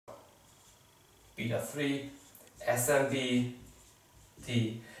beta 3, SMB,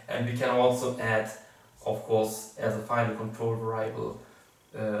 T, and we can also add, of course, as a final control variable,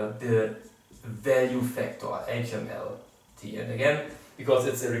 the value factor, HML, T. And again, because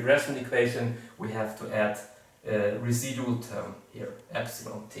it's a regression equation, we have to add a residual term here,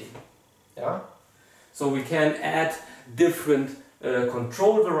 epsilon T. Yeah? So we can add different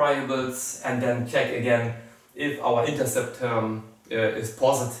control variables and then check again if our intercept term is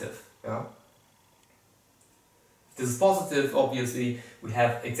positive. Yeah? If this is positive, obviously we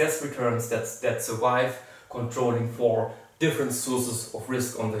have excess returns that survive, controlling for different sources of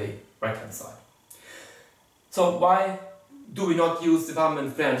risk on the right hand side. So why do we not use the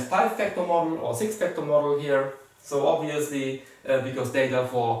Varman-French 5-factor model or 6-factor model here? So obviously because data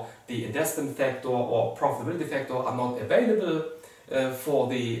for the investment factor or profitability factor are not available for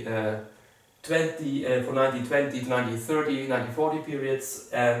the for 1920 to 1930, 1940 periods,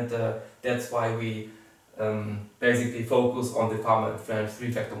 and that's why we basically focus on the Varman-French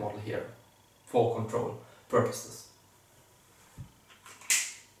 3-factor model here for control purposes.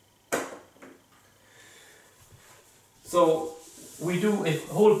 So we do a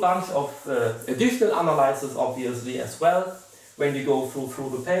whole bunch of additional analysis obviously as well when we go through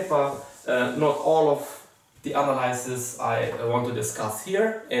the paper. Not all of the analysis I want to discuss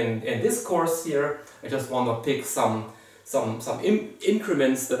here in this course here. I just want to pick some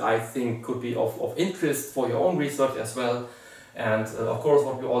increments that I think could be of interest for your own research as well. And of course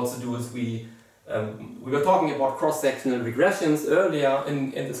what we also do is we were talking about cross-sectional regressions earlier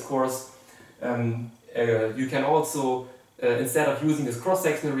in this course. You can also, instead of using these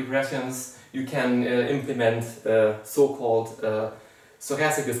cross-sectional regressions, you can implement so-called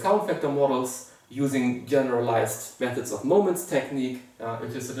stochastic discount factor models using generalized methods of moments technique,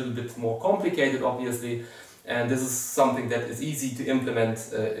 which is a little bit more complicated obviously, and this is something that is easy to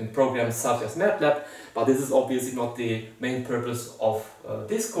implement in programs such as MATLAB, but this is obviously not the main purpose of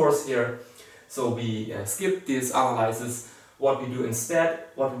this course here, so we skip this analysis. What we do instead,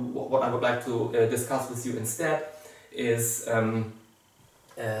 what I would like to discuss with you instead is a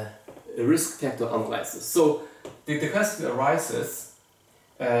risk factor analysis. So the question arises,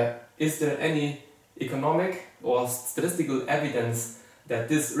 is there any economic or statistical evidence that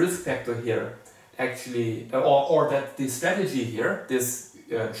this risk factor here actually, or that this strategy here, this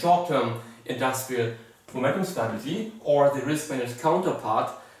short-term industrial momentum strategy, or the risk-managed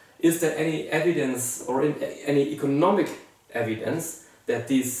counterpart, is there any evidence or any economic evidence that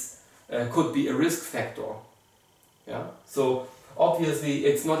this could be a risk factor? Yeah. So obviously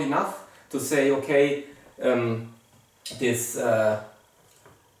it's not enough to say, okay, this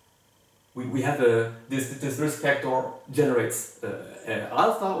we have this risk factor generates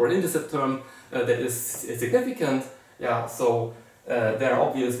alpha or an intercept term that is significant. Yeah. So there are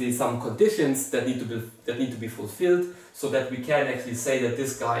obviously some conditions that need to be fulfilled so that we can actually say that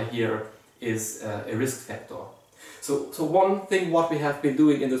this guy here is a risk factor. So one thing what we have been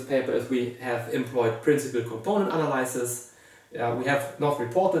doing in this paper is we have employed principal component analysis. We have not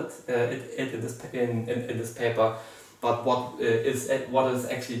reported it in this paper, but what is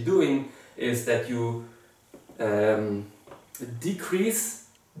actually doing is that you decrease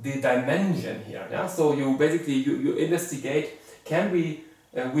the dimension here. Yeah? So you basically you investigate, can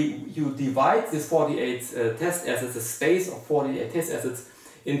you divide this 48 test assets, the space of 48 test assets,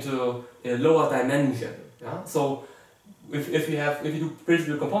 into a lower dimension. Yeah? So if you do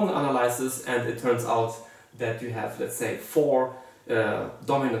principal component analysis and it turns out that you have, let's say, 4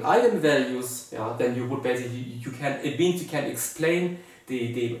 dominant eigenvalues, yeah, then you would basically it means you can explain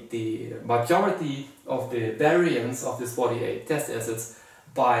the majority of the variance of these 48 test assets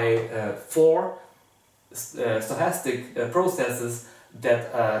by 4 stochastic processes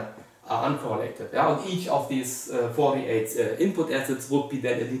that are uncorrelated. Yeah? And each of these 48 input assets would be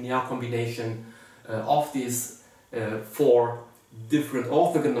then a linear combination of these 4 different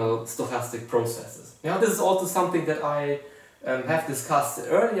orthogonal stochastic processes. Yeah, this is also something that I have discussed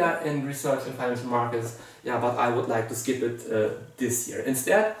earlier in research in financial markets, yeah, but I would like to skip it this year.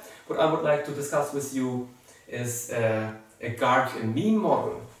 Instead, what I would like to discuss with you is a Guardian mean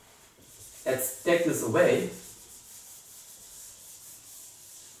model. Let's take this away.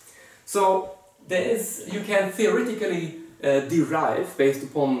 So you can theoretically derive, based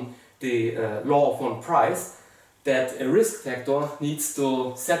upon the law of one price, that a risk factor needs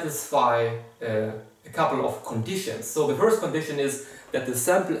to satisfy a couple of conditions. So the first condition is that the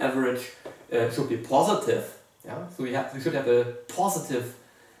sample average should be positive. Yeah? So we should have a positive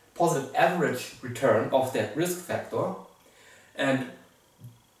average return of that risk factor. And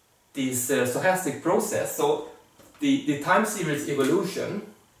this stochastic process, so the time series evolution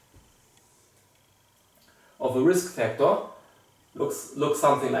of a risk factor looks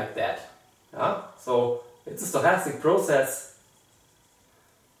something like that. Yeah? So it's a stochastic process,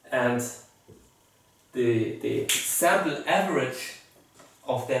 and the sample average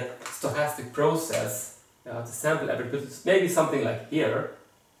of that stochastic process, the sample average, which is maybe something like here,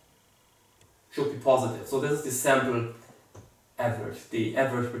 should be positive. So this is the sample average, the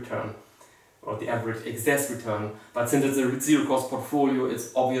average return, or the average excess return. But since it's a zero cost portfolio,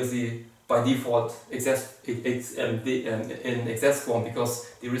 it's obviously by default in excess form, because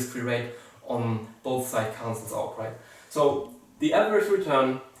the risk-free rate on both sides cancels out, right? So the average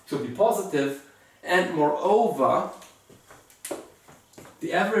return should be positive, and moreover,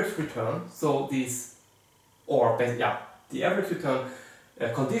 the average return, so these, the average return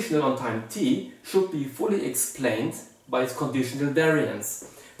conditional on time t should be fully explained by its conditional variance.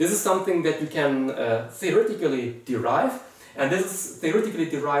 This is something that you can theoretically derive, and this is theoretically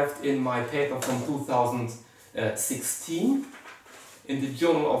derived in my paper from 2016 in the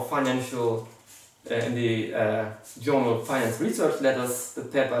Journal of Financial, Journal of Finance Research Letters. The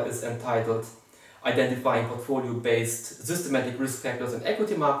paper is entitled Identifying Portfolio-Based Systematic Risk Factors in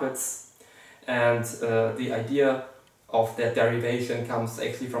Equity Markets, and the idea of that derivation comes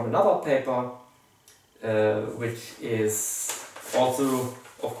actually from another paper, which is also,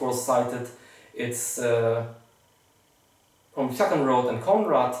 of course, cited. It's from Schackenroth and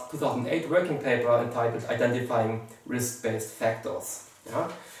Conrad, 2008 working paper entitled Identifying Risk-Based Factors. Yeah?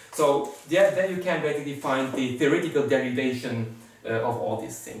 So there you can basically find the theoretical derivation of all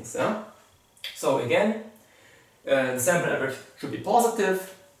these things. Yeah? So again, the sample average should be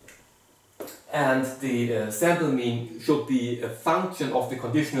positive, and the sample mean should be a function of the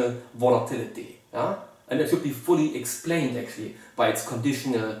conditional volatility. Yeah? And it should be fully explained actually by its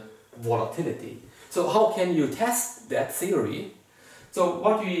conditional volatility. So how can you test that theory? So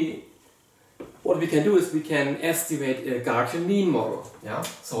what we can do is we can estimate a Gaussian mean model. Yeah?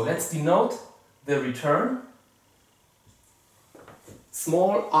 So let's denote the return.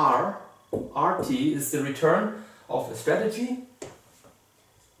 Small r, rt is the return of a strategy.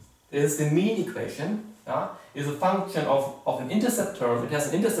 This is the mean equation. Yeah? Is a function of an intercept term. It has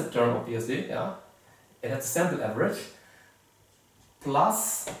an intercept term, obviously. Yeah? It has a sample average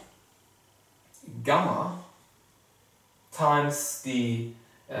plus gamma times the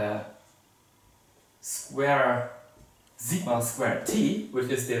sigma squared t, which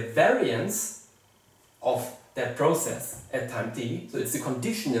is the variance of that process at time t. So it's the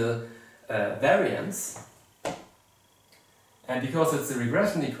conditional variance. And because it's a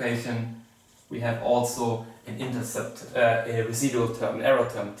regression equation, we have also an intercept, a residual term, an error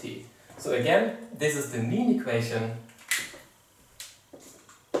term t. So again, this is the mean equation.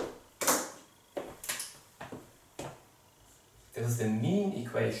 This is the mean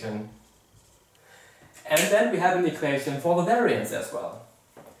equation. And then we have an equation for the variance as well.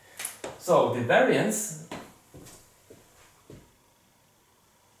 So the variance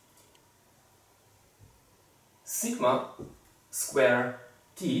sigma square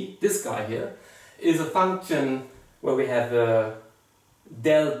t, this guy here, is a function where we have a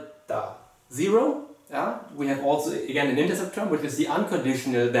delta 0. Yeah? We have also again an intercept term, which is the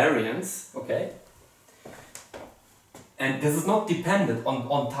unconditional variance. Okay. And this is not dependent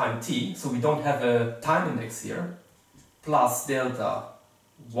on time t, so we don't have a time index here, plus delta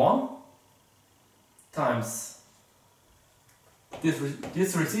 1 times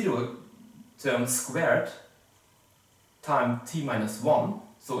this residual term squared times t minus 1.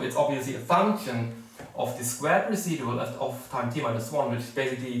 So it's obviously a function of the squared residual of time t minus 1, which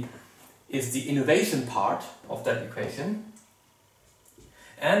basically is the innovation part of that equation.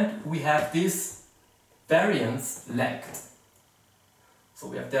 And we have this variance lagged. So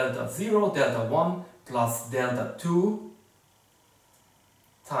we have delta 0, delta 1 plus delta 2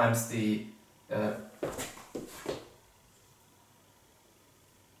 times the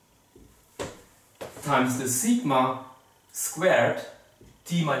sigma squared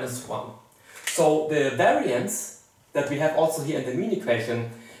t minus 1. So the variance that we have also here in the mean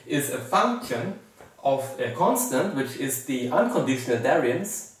equation is a function of a constant, which is the unconditional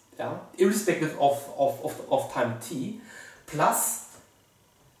variance, yeah, irrespective of time t, plus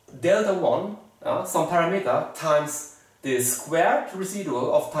delta 1, some parameter, times the squared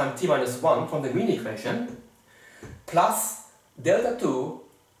residual of time t minus 1 from the mean equation, plus delta 2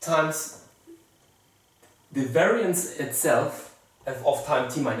 times the variance itself of time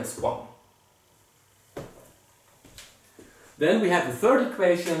t minus 1. Then we have the third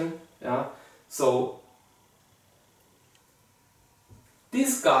equation. Yeah? So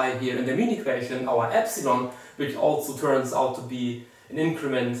this guy here in the mean equation, our epsilon, which also turns out to be an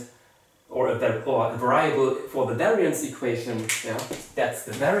increment or or a variable for the variance equation. Yeah, that's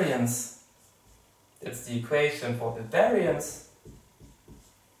the variance. That's the equation for the variance.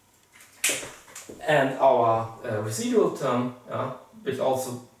 And our residual term, which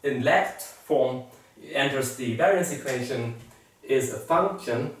also in lagged form enters the variance equation, is a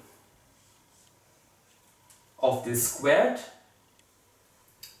function of the squared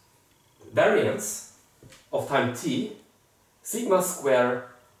variance of time t, sigma square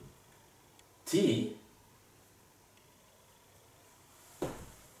t,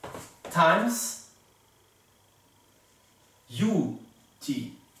 times ut.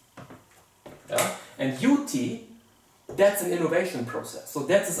 Yeah? And ut, that's an innovation process. So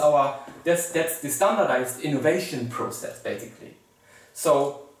that's the standardized innovation process, basically.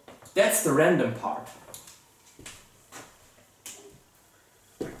 So that's the random part.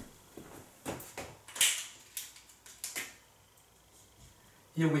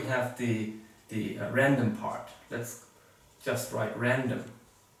 Here we have the random part. Let's just write random.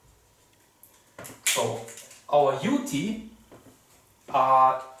 So our ut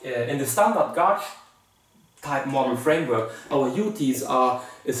are in the standard gauge type model framework. Our UTs are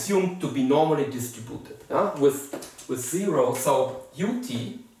assumed to be normally distributed with 0. So UT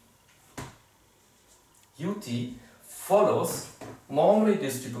follows normally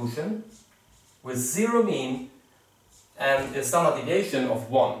distribution with 0 mean and a standard deviation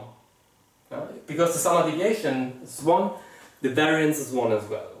of 1. Because the standard deviation is 1, the variance is 1 as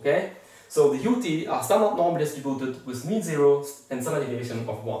well. Okay? So the UT are standard normally distributed with mean 0 and standard deviation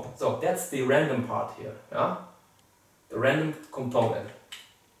of 1. So that's the random part here. The random component.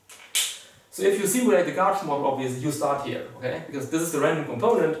 So if you simulate the gauge model, obviously you start here, okay? Because this is the random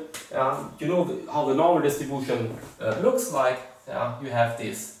component. You know how the normal distribution looks like. You have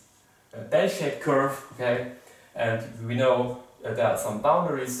this bell-shaped curve, okay? And we know there are some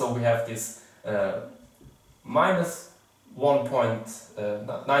boundaries, so we have this minus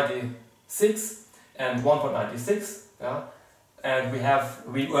 1.96 and 1.96, and we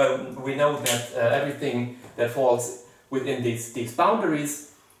know that everything that falls within these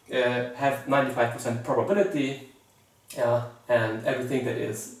boundaries have 95% probability, and everything that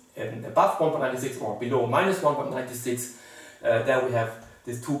is above 1.96 or below minus 1.96, there we have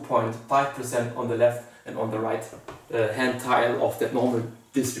this 2.5% on the left and on the right hand tile of that normal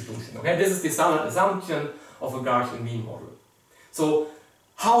distribution. Okay, this is the standard assumption of a Gaussian mean model. So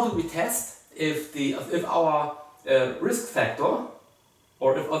how do we test if our risk factor,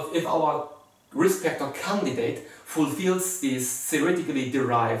 or if our risk factor candidate fulfills these theoretically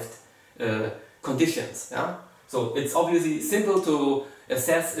derived conditions? So it's obviously simple to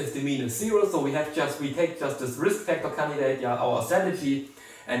assess if the mean is 0. So we take just this risk factor candidate, our strategy,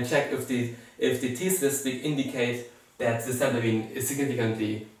 and check if the t-statistic indicate that the sample mean is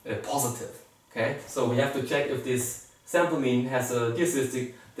significantly positive. Okay, so we have to check if this sample mean has a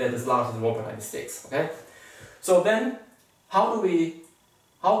t-statistic that is larger than 1.96. Okay, so then how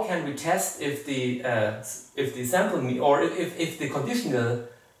can we test if the sample mean, or if the conditional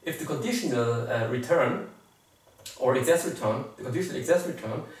return or excess return, the conditional excess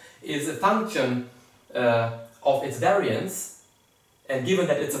return is a function of its variance, and given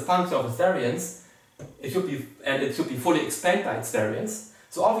that it's a function of its variance, it should be fully explained by its variance.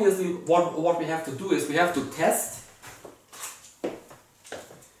 So obviously what we have to do is we have to test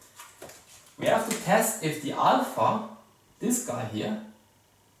if the alpha, this guy here,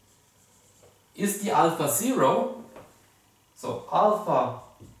 is the alpha 0. So alpha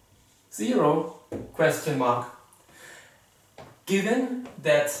 0 question mark, given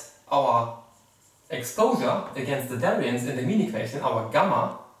that our exposure against the variance in the mean equation, our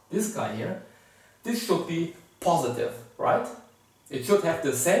gamma, this guy here, this should be positive, right? It should have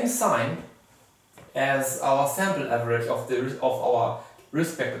the same sign as our sample average of our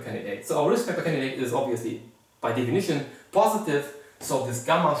risk factor candidate. So our risk factor candidate is obviously, by definition, positive, so this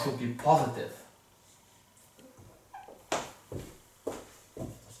gamma should be positive.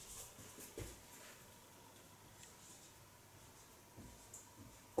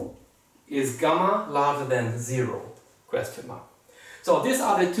 Is gamma larger than 0? Question mark. So these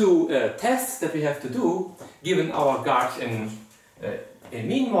are the two tests that we have to do given our gauge in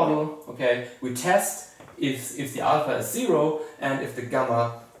mean model. Okay, we test if the alpha is 0 and if the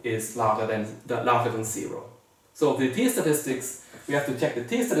gamma is larger than 0. So the t-statistics, we have to check the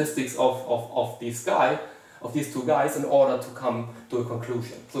t-statistics of these two guys in order to come to a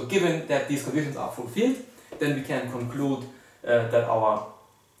conclusion. So given that these conditions are fulfilled, then we can conclude that our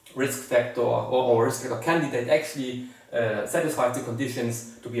risk factor or our risk factor candidate actually satisfies the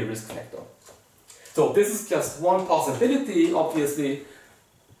conditions to be a risk factor. So this is just one possibility, obviously.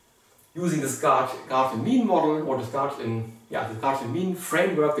 using the Gaussian mean model or the Gaussian mean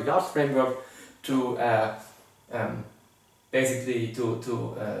framework, the Gauss framework, to basically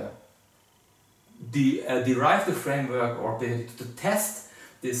derive the framework, or to test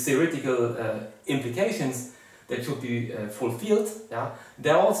the theoretical implications that should be fulfilled. Yeah?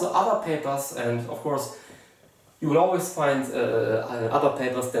 There are also other papers, and of course you will always find other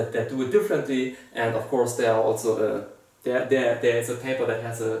papers that do it differently, and of course there are also there is a paper that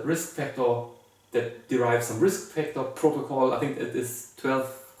has a risk factor, that derives some risk factor protocol. I think it is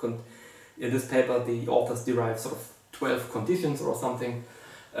 12, in this paper the authors derive sort of 12 conditions or something.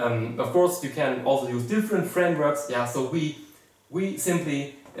 Of course you can also use different frameworks, yeah, so we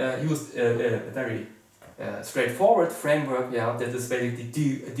simply used a very straightforward framework, yeah, that is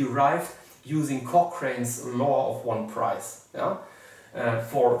basically derived using Cochrane's law of one price, yeah,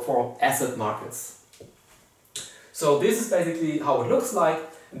 for asset markets. So this is basically how it looks like.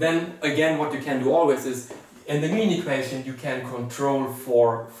 Then again, what you can do always is, in the mean equation you can control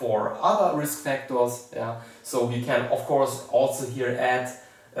for other risk factors, yeah. So you can of course also here add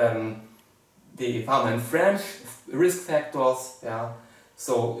the Vaasa and French risk factors, yeah.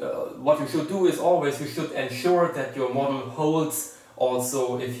 So what you should do is always you should ensure that your model holds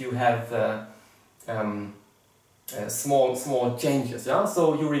also if you have small changes, yeah.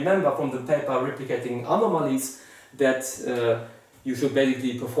 So you remember from the paper Replicating Anomalies that you should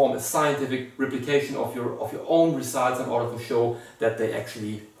basically perform a scientific replication of your own results in order to show that they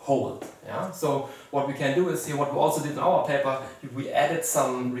actually hold. Yeah? So what we can do is here, what we also did in our paper, we added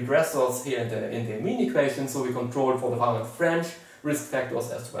some regressors here in the mean equation, so we control for the Vaasa and French risk factors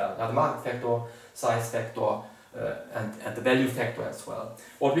as well, the market factor, size factor, and the value factor as well.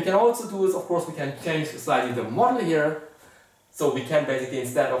 What we can also do is, of course, we can change slightly the model here, so we can basically,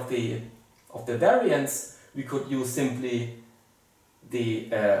 instead of the variance, we could use simply the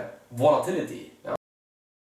volatility.